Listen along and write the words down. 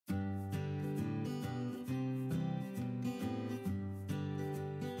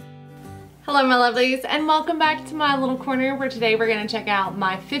Hello my lovelies, and welcome back to my little corner where today we're going to check out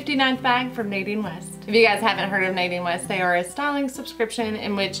my 59th bag from Nadine West. If you guys haven't heard of Nadine West, they are a styling subscription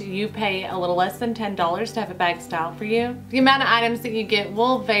in which you pay a little less than $10 to have a bag styled for you. The amount of items that you get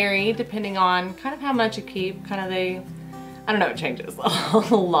will vary depending on kind of how much you keep, I don't know, it changes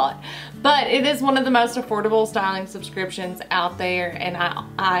a lot. But it is one of the most affordable styling subscriptions out there, and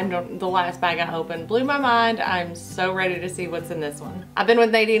I know the last bag I opened blew my mind. I'm so ready to see what's in this one. I've been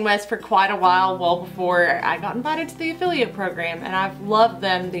with Nadine West for quite a while, well before I got invited to the affiliate program, and I've loved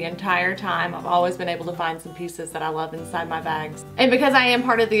them the entire time. I've always been able to find some pieces that I love inside my bags. And because I am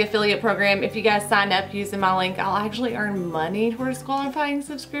part of the affiliate program, if you guys sign up using my link, I'll actually earn money towards qualifying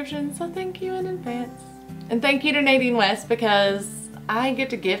subscriptions, so thank you in advance. And thank you to Nadine West because I get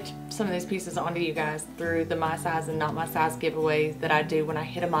to gift some of these pieces onto you guys through the My Size and Not My Size giveaways that I do when I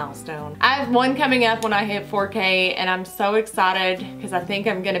hit a milestone. I have one coming up when I hit 4K, and I'm so excited because I think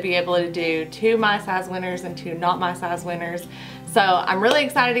I'm going to be able to do 2 My Size winners and 2 Not My Size winners. So I'm really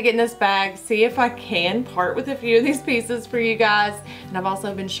excited to get in this bag, see if I can part with a few of these pieces for you guys. And I've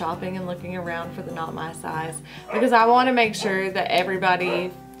also been shopping and looking around for the Not My Size because I want to make sure that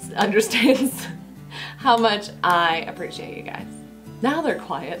everybody understands how much I appreciate you guys. Now they're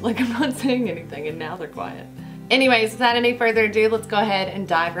quiet, like I'm not saying anything and now they're quiet. Anyways, without any further ado, let's go ahead and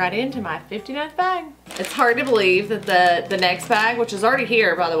dive right into my 59th bag. It's hard to believe that the next bag, which is already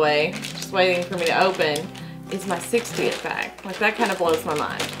here by the way, just waiting for me to open, is my 60th bag. Like, that kind of blows my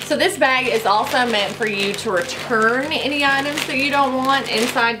mind. So this bag is also meant for you to return any items that you don't want.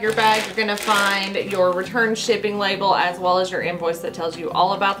 Inside your bag, you're gonna find your return shipping label as well as your invoice that tells you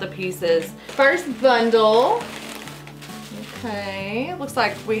all about the pieces. First bundle. Okay, looks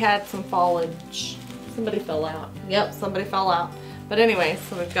like we had some foliage. Somebody fell out. Yep, somebody fell out. But anyway,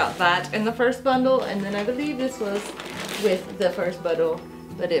 so we've got that in the first bundle, and then I believe this was with the first bundle,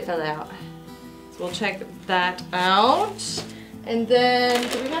 but it fell out. So we'll check that out. And then,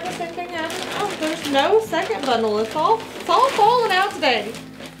 do we have the same thing happen? Oh, there's no second bundle. It's all falling out today.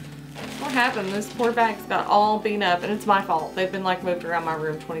 What happened? This poor bag's got all beaten up, and it's my fault. They've been like moved around my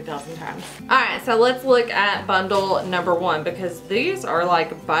room 20,000 times. Alright, so let's look at bundle number 1 because these are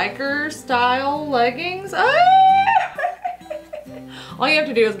like biker style leggings. Ah! All you have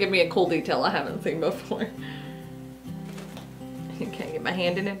to do is give me a cool detail I haven't seen before. Can't get my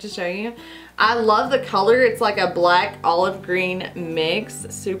hand in it to show you. I love the color. It's like a black olive green mix.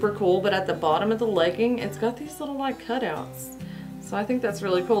 Super cool, but at the bottom of the legging, it's got these little like cutouts. So I think that's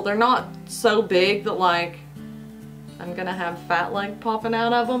really cool. They're not so big that like I'm gonna have fat leg popping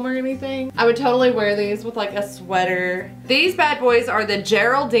out of them or anything. I would totally wear these with like a sweater. These bad boys are the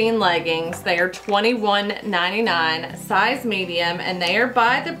Geraldine leggings. They are $21.99, size medium, and they are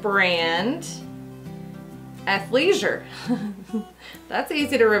by the brand Athleisure. That's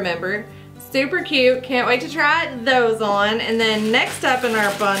easy to remember. Super cute. Can't wait to try those on. And then next up in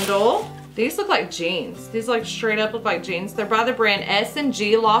our bundle, these look like jeans. These like straight up look like jeans. They're by the brand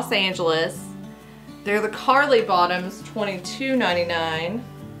S&G Los Angeles. They're the Carly bottoms, $22.99.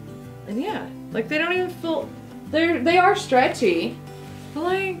 And yeah, like they don't even feel, they are stretchy. But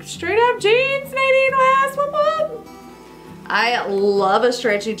like straight up jeans, Nadine West, whoop whoop. I love a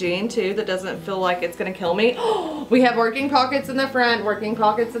stretchy jean too that doesn't feel like it's gonna kill me. We have working pockets in the front, working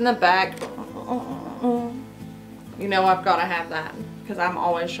pockets in the back. You know I've gotta have that because I'm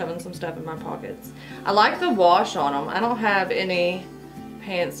always shoving some stuff in my pockets. I like the wash on them. I don't have any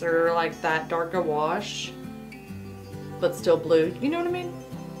pants that are like that darker wash, but still blue. You know what I mean?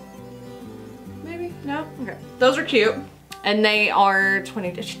 Maybe? No? Okay. Those are cute. And they are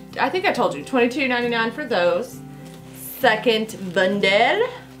I think I told you, $22.99 for those. Second bundle.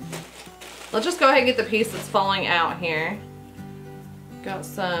 Let's just go ahead and get the piece that's falling out here. Got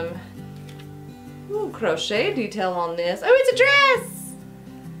some crochet detail on this. Oh, it's a dress!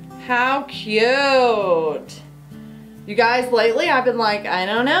 How cute! You guys, lately I've been like, I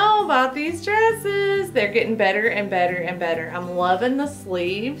don't know about these dresses. They're getting better and better and better. I'm loving the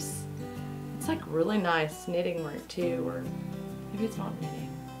sleeves. It's like really nice knitting work too, or maybe it's not knitting.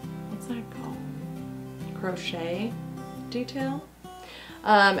 What's that called? Crochet detail.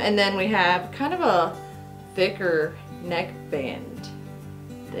 And then we have kind of a thicker neckband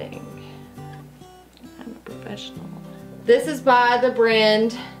thing. I'm a professional. This is by the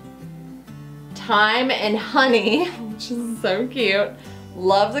brand Time and Honey, which is so cute.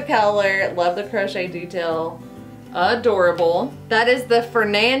 Love the color, love the crochet detail. Adorable. That is the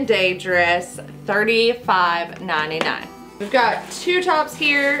Fernande dress, $35.99. We've got 2 tops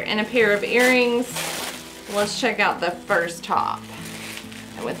here and a pair of earrings. Let's check out the first top.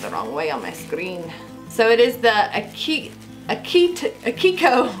 I went the wrong way on my screen. So it is the Akiko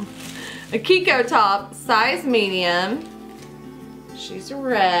A Kiko top, size medium. She's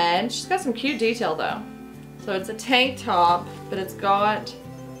red. She's got some cute detail though. So it's a tank top, but it's got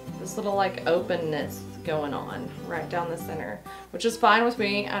this little like openness going on right down the center, which is fine with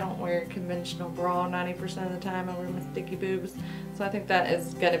me. I don't wear a conventional bra 90% of the time. I wear my sticky boobs. So I think that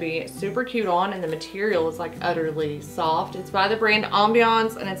is gonna be super cute on, and the material is like utterly soft. It's by the brand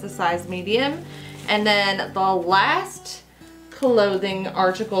Ambiance and it's a size medium. And then the last clothing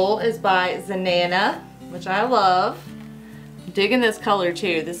article is by Zanana, which I love. I'm digging this color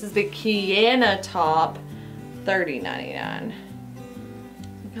too. This is the Kiana top, $30.99.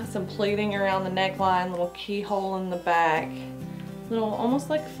 Got some pleating around the neckline, little keyhole in the back, little almost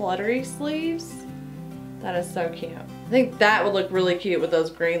like fluttery sleeves. That is so cute. I think that would look really cute with those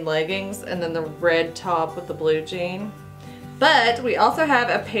green leggings and then the red top with the blue jean. But we also have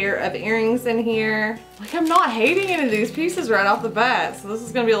a pair of earrings in here. Like, I'm not hating any of these pieces right off the bat, so this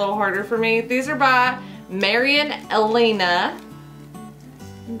is gonna be a little harder for me. These are by Marian Elena.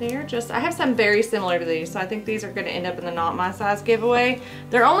 They're just, I have some very similar to these, so I think these are going to end up in the Not My Size giveaway.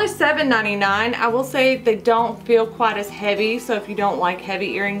 They're only $7.99. I will say they don't feel quite as heavy, so if you don't like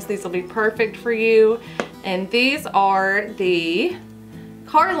heavy earrings, these will be perfect for you. And these are the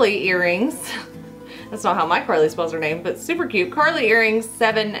Carly earrings. That's not how my Carly spells her name, but super cute. Carly earrings,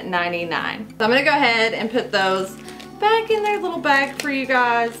 $7.99. So I'm going to go ahead and put those back in their little bag for you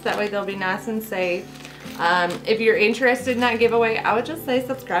guys. That way they'll be nice and safe. If you're interested in that giveaway, I would just say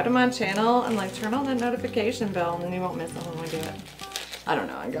subscribe to my channel and like turn on that notification bell, and then you won't miss it when we do it. I don't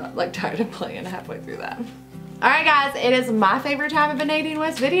know, I got like tired of playing halfway through that. Alright guys, it is my favorite time of a Nadine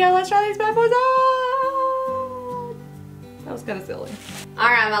West video. Let's try these bad boys on! That was kind of silly.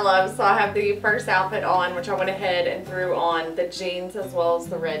 Alright my loves, so I have the first outfit on, which I went ahead and threw on the jeans as well as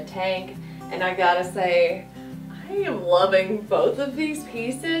the red tank. And I gotta say, I am loving both of these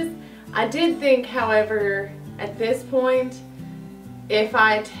pieces. I did think, however, at this point, if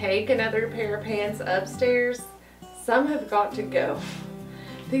I take another pair of pants upstairs, some have got to go.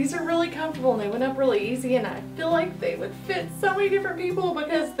 These are really comfortable and they went up really easy, and I feel like they would fit so many different people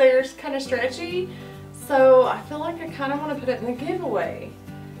because they're kind of stretchy. So I feel like I kind of want to put it in the giveaway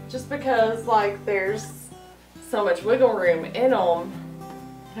just because like there's so much wiggle room in them.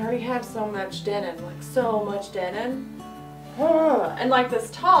 I already have so much denim, like so much denim. And like this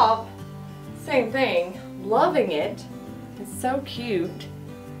top, same thing, loving it. It's so cute,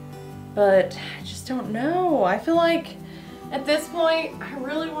 but I just don't know. I feel like at this point, I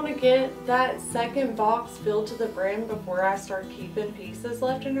really want to get that second box filled to the brim before I start keeping pieces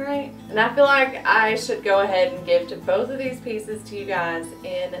left and right. And I feel like I should go ahead and give both of these pieces to you guys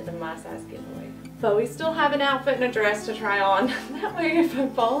in the My Size giveaway. But we still have an outfit and a dress to try on. That way if I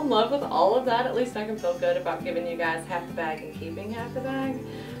fall in love with all of that, at least I can feel good about giving you guys half the bag and keeping half the bag.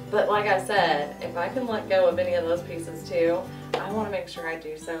 But like I said, if I can let go of any of those pieces too, I want to make sure I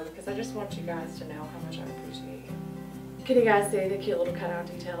do so because I just want you guys to know how much I appreciate you. Can you guys see the cute little cutout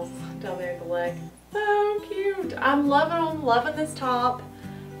details down there at the leg? So cute. I'm loving them, loving this top.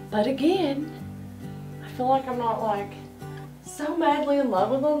 But again, I feel like I'm not like so madly in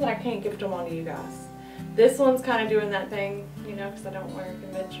love with them that I can't gift them on to you guys. This one's kind of doing that thing, you know, because I don't wear a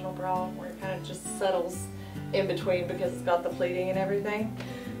conventional bra where it kind of just settles in between because it's got the pleating and everything.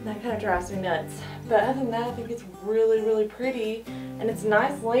 That kind of drives me nuts. But other than that, I think it's really, really pretty. And it's a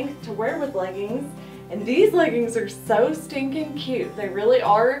nice length to wear with leggings. And these leggings are so stinking cute. They really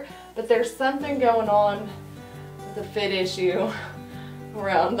are. But there's something going on with the fit issue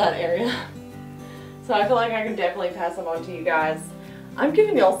around that area. So I feel like I can definitely pass them on to you guys. I'm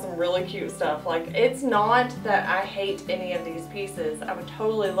giving y'all some really cute stuff. Like, it's not that I hate any of these pieces. I would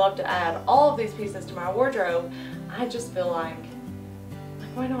totally love to add all of these pieces to my wardrobe. I just feel like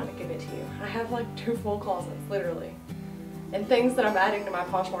why not give it to you? I have like 2 full closets, literally. And things that I'm adding to my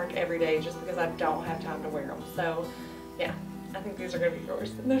Poshmark every day just because I don't have time to wear them. So, yeah, I think these are going to be yours.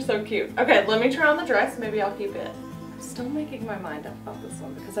 And they're so cute. Okay, let me try on the dress. Maybe I'll keep it. I'm still making my mind up about this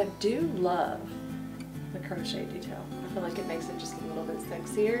one because I do love the crochet detail. I feel like it makes it just a little bit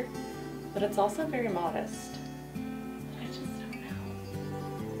sexier. But it's also very modest. I just don't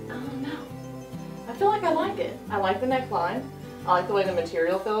know. I don't know. I feel like I like it. I like the neckline. I like the way the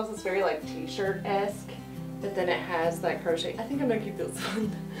material feels. It's very like t-shirt-esque, but then it has that crochet. I think I'm gonna keep this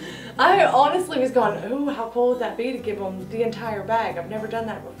one. I honestly was going, oh, how cool would that be to give them the entire bag? I've never done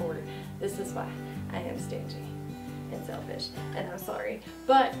that before. This is why I am stingy and selfish, and I'm sorry.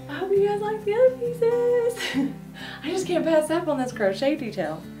 But I hope you guys like the other pieces. I just can't pass up on this crochet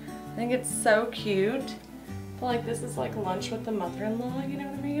detail. I think it's so cute. I feel like this is like lunch with the mother-in-law, you know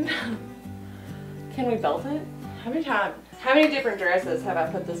what I mean? Can we belt it? How many times? How many different dresses have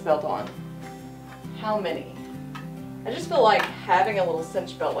I put this belt on? How many? I just feel like having a little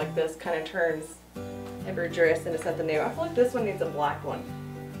cinch belt like this kind of turns every dress into something new. I feel like this one needs a black one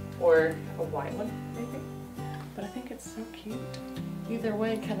or a white one maybe, but I think it's so cute. Either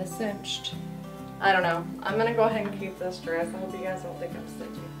way, kind of cinched. I don't know. I'm gonna go ahead and keep this dress. I hope you guys don't think I'm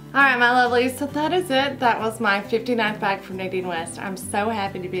stingy. Alright my lovelies, so that is it. That was my 59th bag from Nadine West. I'm so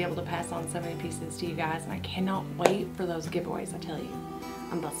happy to be able to pass on so many pieces to you guys, and I cannot wait for those giveaways, I tell you.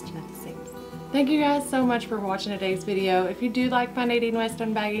 I'm busting at the seams. Thank you guys so much for watching today's video. If you do like my Nadine West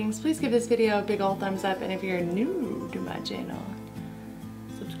unbaggings, please give this video a big old thumbs up, and if you're new to my channel,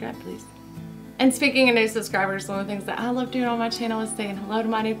 subscribe please. And speaking of new subscribers, one of the things that I love doing on my channel is saying hello to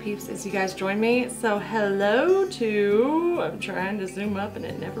my new peeps as you guys join me. So hello to, I'm trying to zoom up and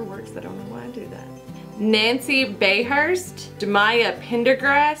it never works. I don't know why I do that. Nancy Bayhurst, Demaya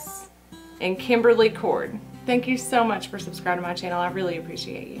Pendergrass, and Kimberly Cord. Thank you so much for subscribing to my channel. I really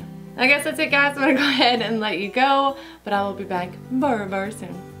appreciate you. I guess that's it guys. I'm gonna go ahead and let you go, but I will be back very, very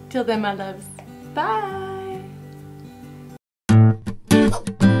soon. Till then my loves, bye.